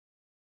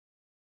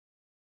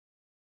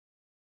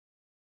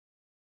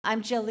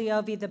I'm Jill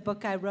Leovy. The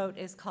book I wrote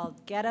is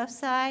called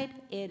Ghettoside.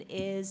 It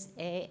is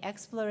an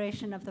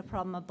exploration of the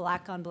problem of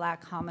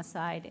black-on-black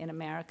homicide in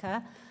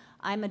America.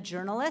 I'm a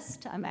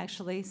journalist. I'm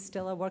actually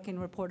still a working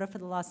reporter for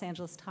the Los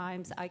Angeles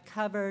Times. I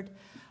covered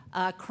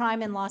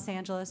crime in Los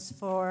Angeles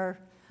for,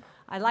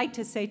 I like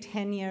to say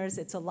 10 years.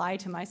 It's a lie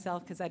to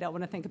myself because I don't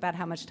want to think about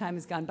how much time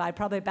has gone by,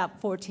 probably about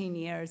 14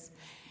 years.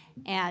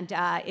 And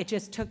it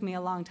just took me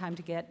a long time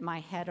to get my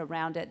head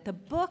around it. The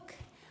book,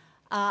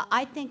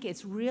 I think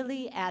it's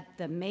really at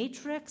the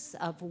matrix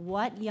of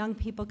what young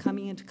people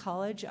coming into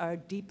college are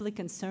deeply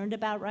concerned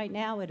about right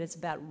now. It is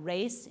about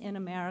race in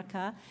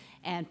America,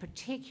 and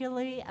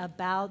particularly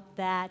about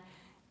that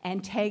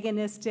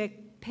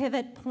antagonistic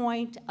pivot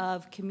point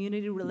of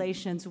community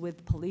relations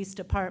with police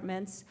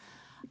departments.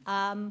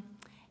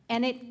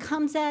 And it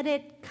comes at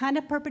it kind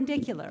of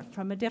perpendicular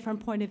from a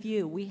different point of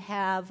view. We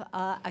have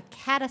a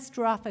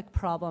catastrophic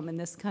problem in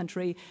this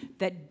country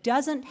that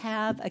doesn't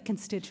have a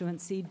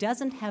constituency,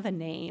 doesn't have a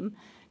name,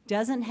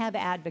 doesn't have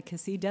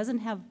advocacy, doesn't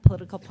have a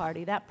political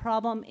party. That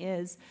problem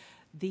is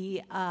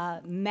the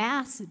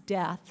mass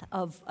death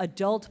of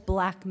adult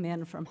black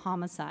men from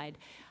homicide.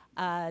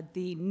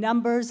 The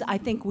numbers, I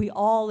think we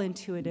all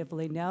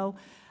intuitively know.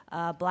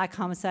 Black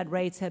homicide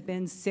rates have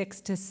been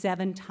 6 to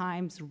 7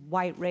 times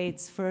white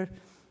rates for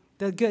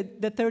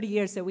the 30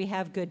 years that we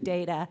have good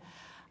data.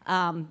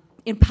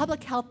 In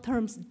public health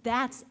terms,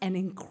 that's an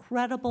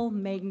incredible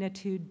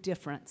magnitude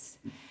difference.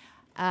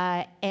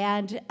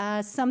 And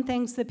some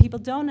things that people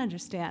don't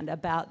understand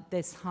about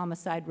this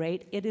homicide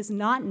rate: it is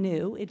not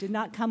new. It did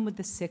not come with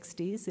the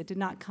 60s. It did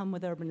not come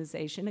with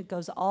urbanization. It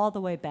goes all the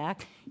way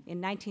back.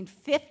 In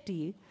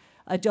 1950,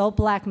 adult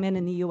black men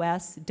in the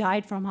US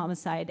died from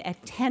homicide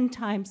at 10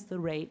 times the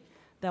rate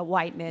that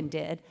white men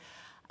did.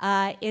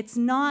 It's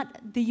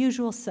not the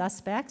usual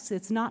suspects.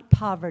 It's not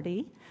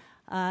poverty.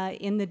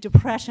 In the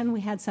Depression, we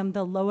had some of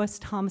the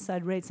lowest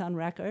homicide rates on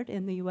record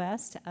in the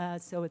US,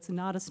 so it's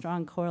not a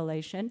strong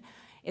correlation.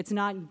 It's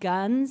not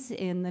guns.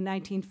 In the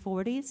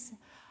 1940s.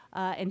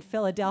 In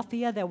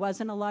Philadelphia, there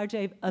wasn't a large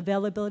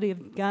availability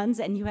of guns,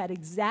 and you had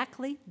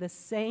exactly the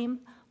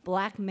same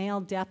black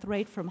male death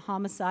rate from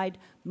homicide,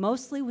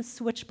 mostly with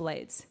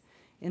switchblades,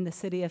 in the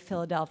city of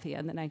Philadelphia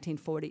in the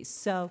 1940s.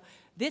 So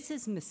this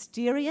is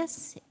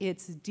mysterious,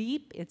 it's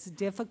deep, it's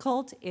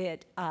difficult.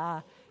 It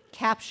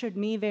captured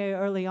me very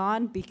early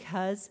on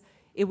because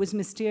it was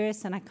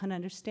mysterious and I couldn't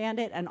understand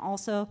it, and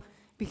also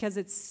because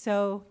it's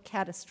so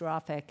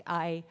catastrophic.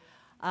 I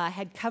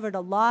had covered a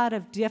lot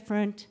of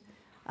different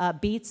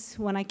beats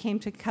when I came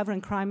to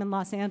covering crime in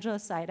Los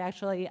Angeles. I had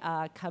actually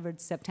covered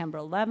September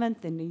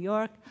 11th in New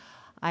York.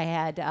 I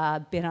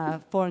had been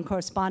a foreign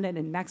correspondent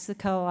in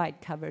Mexico.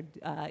 I'd covered,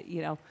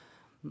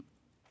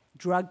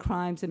 drug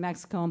crimes in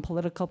Mexico and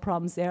political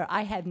problems there.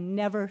 I had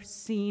never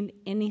seen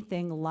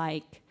anything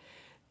like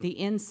the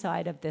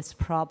inside of this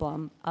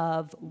problem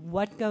of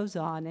what goes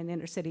on in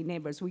inner city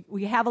neighborhoods.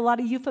 We have a lot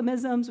of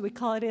euphemisms. We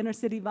call it inner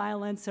city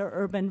violence or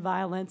urban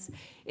violence.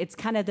 It's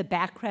kind of the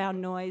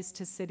background noise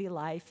to city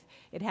life.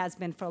 It has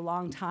been for a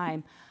long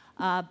time.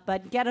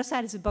 But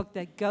Ghettoside is a book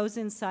that goes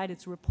inside.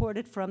 It's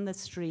reported from the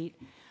street.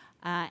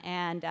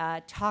 And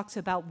talks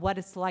about what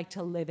it's like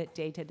to live it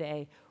day to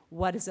day.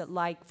 What is it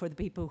like for the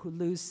people who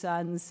lose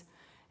sons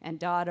and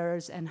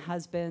daughters and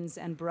husbands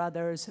and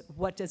brothers?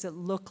 What does it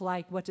look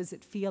like? What does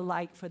it feel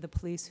like for the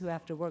police who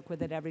have to work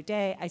with it every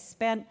day? I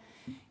spent,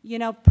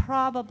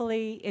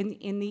 probably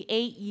in the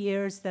 8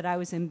 years that I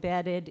was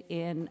embedded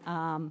in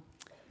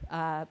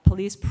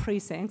police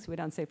precincts, we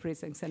don't say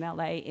precincts in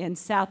LA, in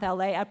South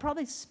LA, I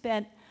probably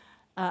spent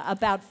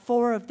about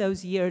 4 of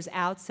those years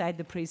outside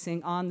the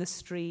precinct on the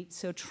street,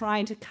 so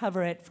trying to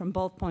cover it from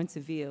both points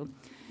of view.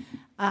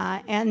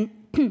 And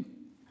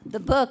the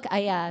book,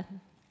 I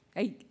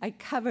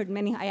covered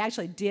many. I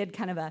actually did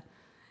kind of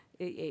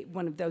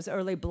one of those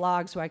early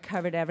blogs where I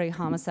covered every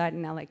homicide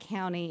in LA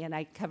County, and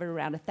I covered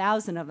around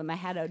 1,000 of them. I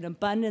had an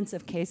abundance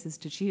of cases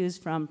to choose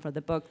from for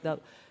the book.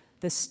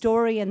 The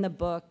story in the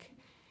book,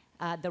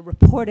 the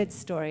reported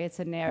story, it's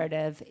a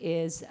narrative,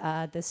 is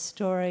the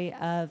story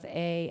of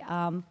a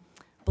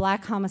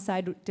black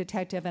homicide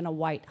detective and a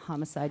white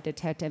homicide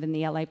detective in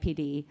the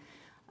LAPD.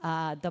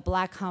 The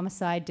black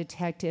homicide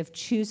detective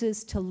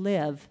chooses to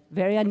live,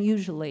 very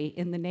unusually,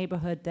 in the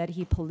neighborhood that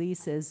he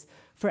polices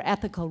for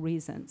ethical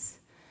reasons.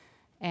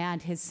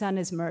 And his son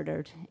is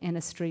murdered in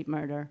a street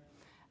murder.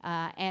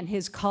 And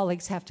his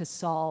colleagues have to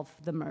solve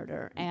the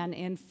murder. And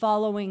in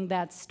following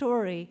that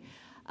story,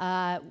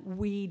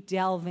 we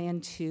delve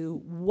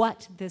into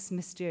what this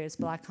mysterious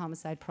black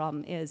homicide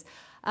problem is.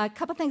 A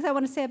couple things I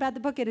want to say about the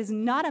book. It is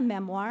not a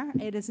memoir.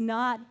 It is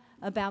not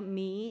about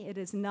me. It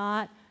is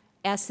not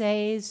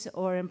essays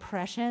or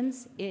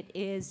impressions. It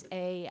is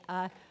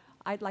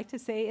I'd like to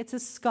say it's a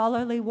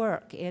scholarly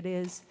work. It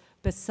is,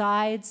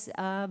 besides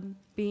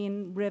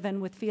being riven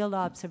with field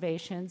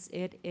observations,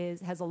 it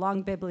has a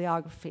long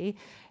bibliography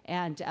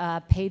and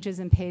pages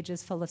and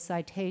pages full of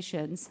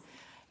citations.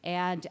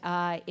 And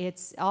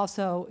it's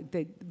also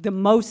the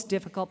most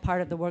difficult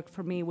part of the work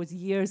for me was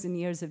years and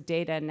years of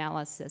data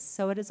analysis.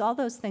 So it is all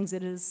those things.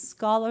 It is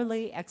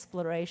scholarly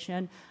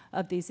exploration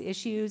of these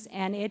issues,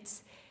 and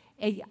it's,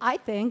 I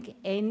think,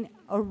 an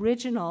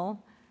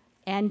original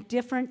and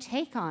different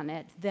take on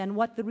it than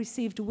what the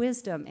received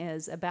wisdom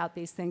is about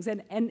these things.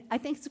 And I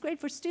think it's great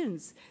for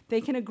students. They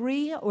can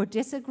agree or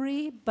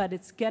disagree, but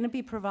it's going to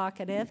be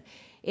provocative.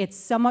 It's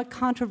somewhat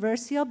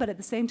controversial, but at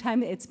the same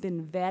time, it's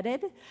been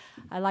vetted.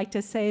 I like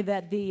to say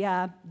that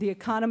the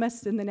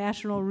Economist and the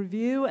National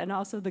Review and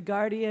also the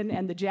Guardian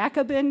and the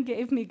Jacobin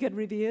gave me good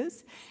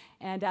reviews.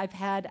 And I've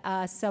had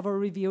several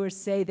reviewers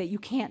say that you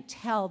can't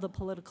tell the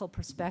political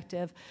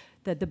perspective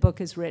that the book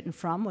is written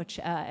from, which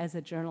as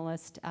a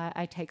journalist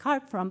I take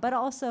heart from, but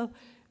also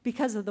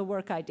because of the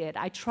work I did.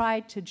 I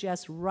tried to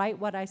just write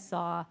what I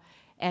saw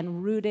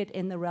and root it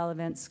in the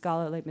relevant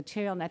scholarly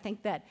material. And I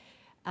think that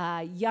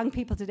young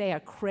people today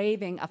are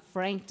craving a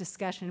frank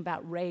discussion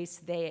about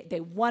race.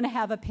 They want to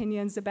have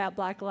opinions about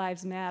Black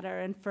Lives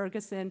Matter and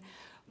Ferguson,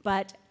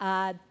 but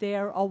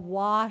they're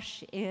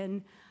awash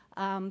in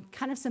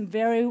kind of some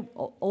very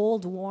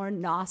old, worn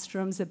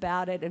nostrums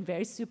about it and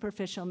very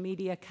superficial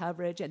media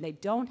coverage, and they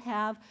don't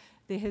have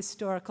the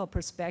historical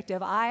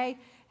perspective.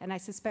 And I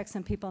suspect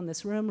some people in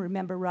this room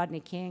remember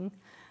Rodney King,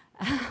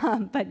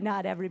 but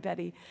not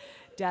everybody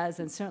does,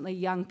 and certainly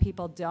young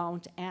people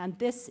don't. And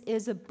this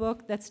is a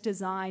book that's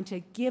designed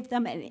to give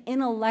them an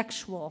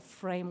intellectual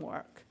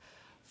framework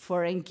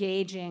for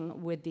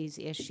engaging with these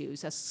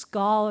issues, a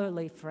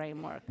scholarly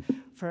framework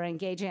for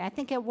engaging. I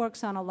think it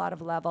works on a lot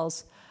of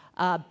levels.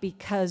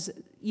 Because,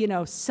 you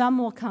know, some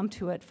will come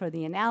to it for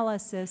the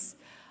analysis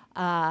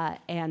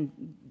and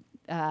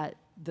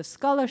the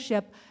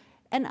scholarship,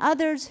 and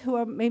others who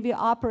are maybe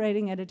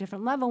operating at a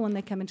different level when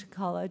they come into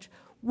college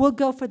will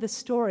go for the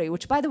story,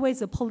 which, by the way,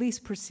 is a police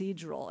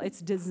procedural.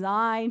 It's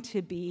designed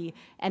to be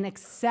an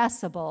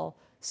accessible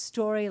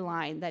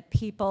storyline that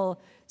people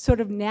sort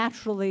of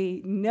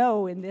naturally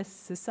know in this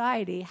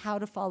society how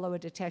to follow a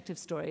detective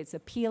story. It's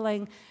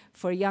appealing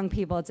for young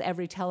people. It's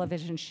every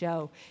television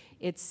show.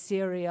 It's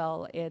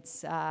Serial.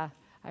 It's, I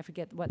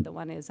forget what the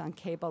one is on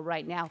cable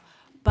right now.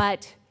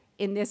 But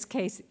in this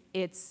case,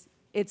 it's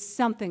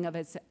something of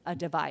a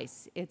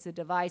device. It's a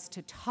device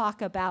to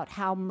talk about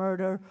how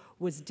murder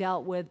was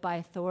dealt with by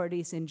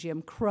authorities in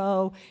Jim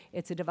Crow.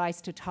 It's a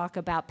device to talk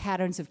about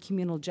patterns of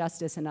communal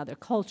justice in other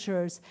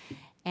cultures.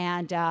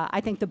 And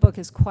I think the book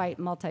is quite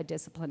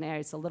multidisciplinary.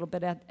 It's a little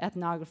bit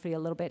ethnography, a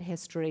little bit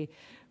history,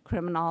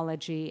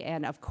 criminology,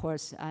 and of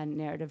course,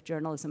 narrative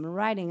journalism and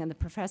writing. And the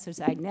professors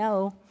I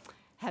know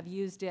have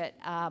used it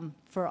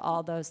for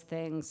all those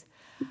things.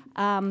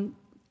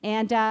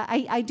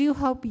 I do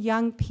hope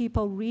young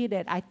people read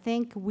it. I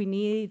think we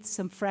need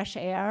some fresh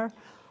air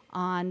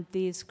on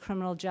these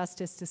criminal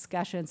justice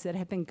discussions that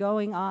have been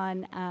going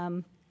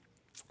on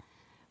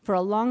for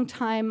a long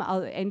time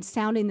and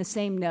sounding the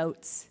same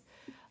notes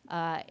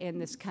in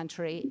this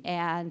country.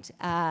 And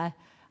I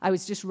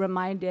was just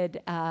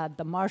reminded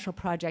the Marshall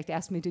Project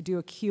asked me to do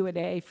a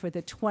Q&A for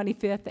the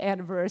 25th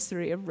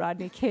anniversary of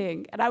Rodney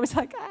King. And I was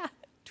like,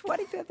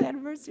 25th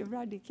anniversary of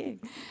Rodney King.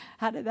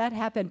 How did that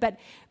happen? But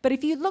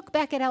if you look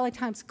back at LA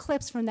Times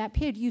clips from that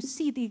period, you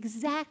see the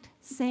exact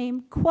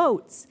same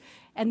quotes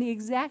and the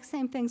exact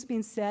same things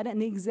being said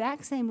and the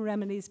exact same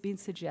remedies being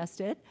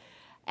suggested.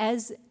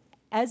 As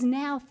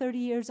now, 30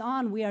 years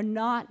on, we are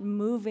not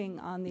moving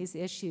on these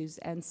issues.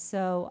 And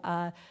so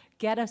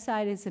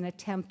Ghettoside is an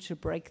attempt to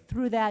break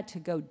through that, to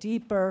go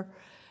deeper,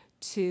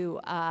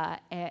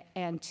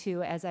 and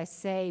to, as I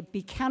say,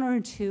 be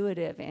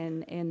counterintuitive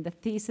in the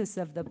thesis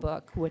of the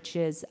book, which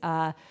is,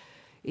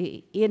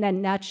 in a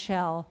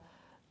nutshell,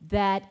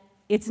 that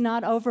it's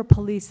not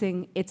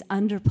over-policing, it's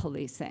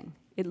under-policing.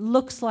 It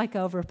looks like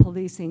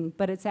over-policing,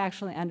 but it's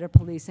actually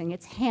under-policing.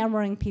 It's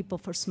hammering people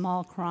for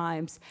small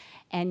crimes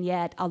and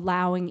yet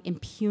allowing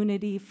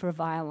impunity for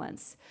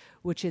violence,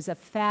 which is a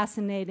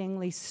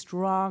fascinatingly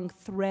strong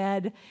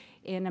thread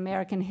in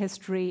American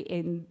history.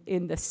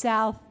 In the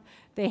South,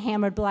 they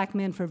hammered black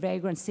men for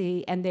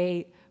vagrancy, and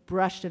they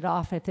brushed it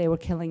off if they were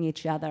killing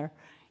each other.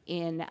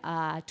 In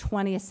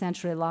 20th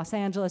century Los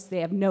Angeles,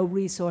 they have no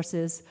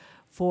resources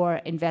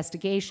for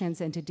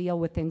investigations and to deal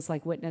with things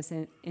like witness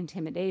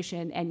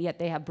intimidation, and yet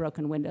they have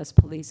broken windows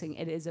policing.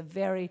 It is a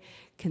very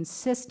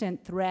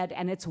consistent thread,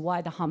 and it's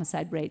why the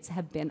homicide rates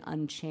have been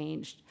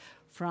unchanged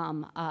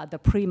from the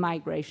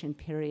pre-migration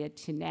period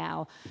to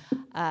now.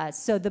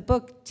 So the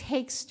book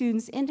takes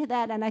students into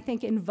that, and I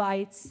think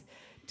invites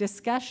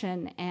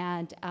discussion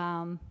and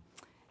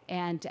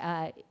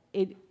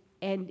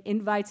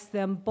invites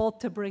them both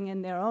to bring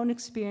in their own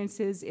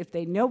experiences if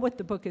they know what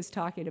the book is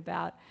talking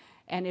about,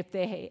 and if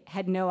they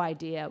had no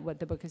idea what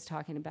the book is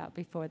talking about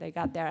before they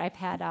got there. I've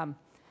had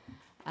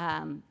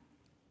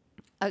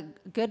a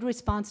good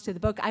response to the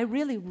book. I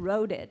really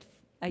wrote it.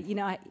 You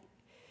know,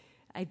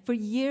 for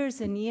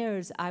years and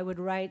years, I would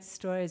write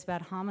stories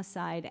about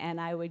homicide, and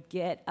I would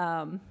get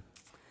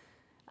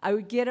I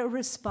would get a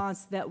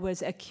response that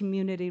was a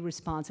community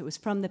response. It was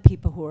from the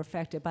people who were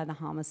affected by the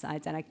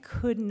homicides, and I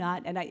could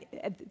not, and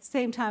at the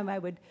same time I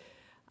would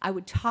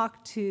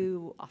talk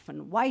to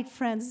often white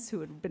friends who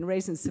had been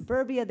raised in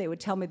suburbia. They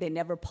would tell me they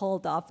never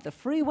pulled off the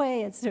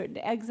freeway at certain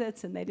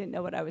exits, and they didn't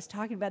know what I was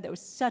talking about. There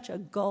was such a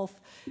gulf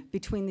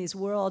between these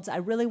worlds. I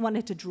really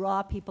wanted to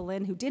draw people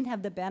in who didn't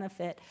have the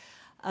benefit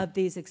of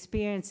these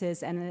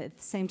experiences, and at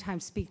the same time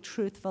speak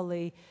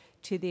truthfully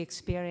to the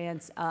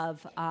experience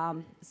of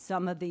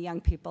some of the young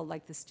people,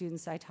 like the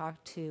students I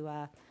talked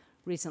to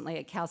recently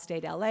at Cal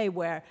State LA,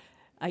 where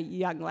a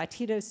young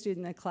Latino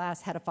student in the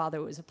class had a father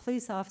who was a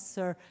police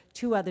officer.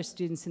 2 other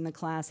students in the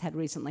class had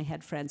recently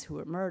had friends who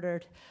were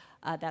murdered.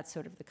 That's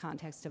sort of the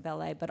context of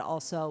LA, but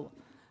also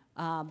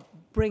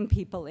bring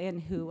people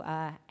in who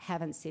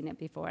haven't seen it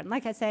before. And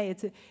like I say,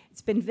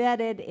 it's been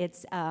vetted.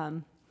 It's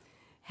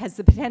has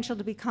the potential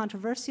to be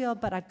controversial,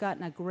 but I've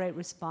gotten a great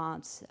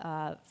response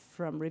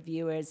from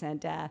reviewers,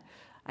 and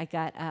I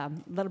got a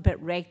little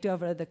bit raked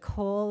over the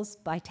coals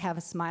by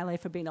Tavis Smiley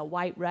for being a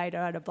white writer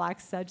on a black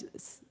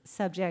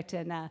subject,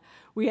 and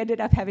we ended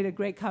up having a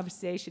great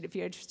conversation. If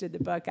you're interested in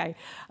the book, I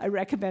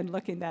recommend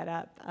looking that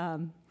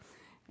up.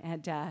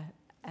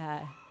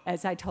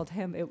 As I told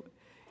him,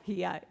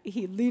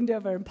 he leaned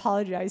over and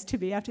apologized to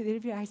me after the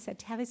interview. I said,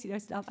 Tavis,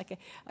 it's not like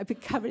I've been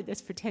covering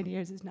this for 10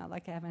 years. It's not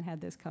like I haven't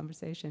had this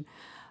conversation.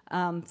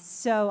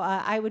 So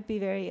I would be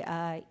very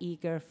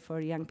eager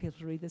for young people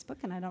to read this book,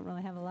 and I don't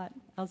really have a lot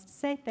else to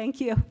say. Thank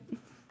you.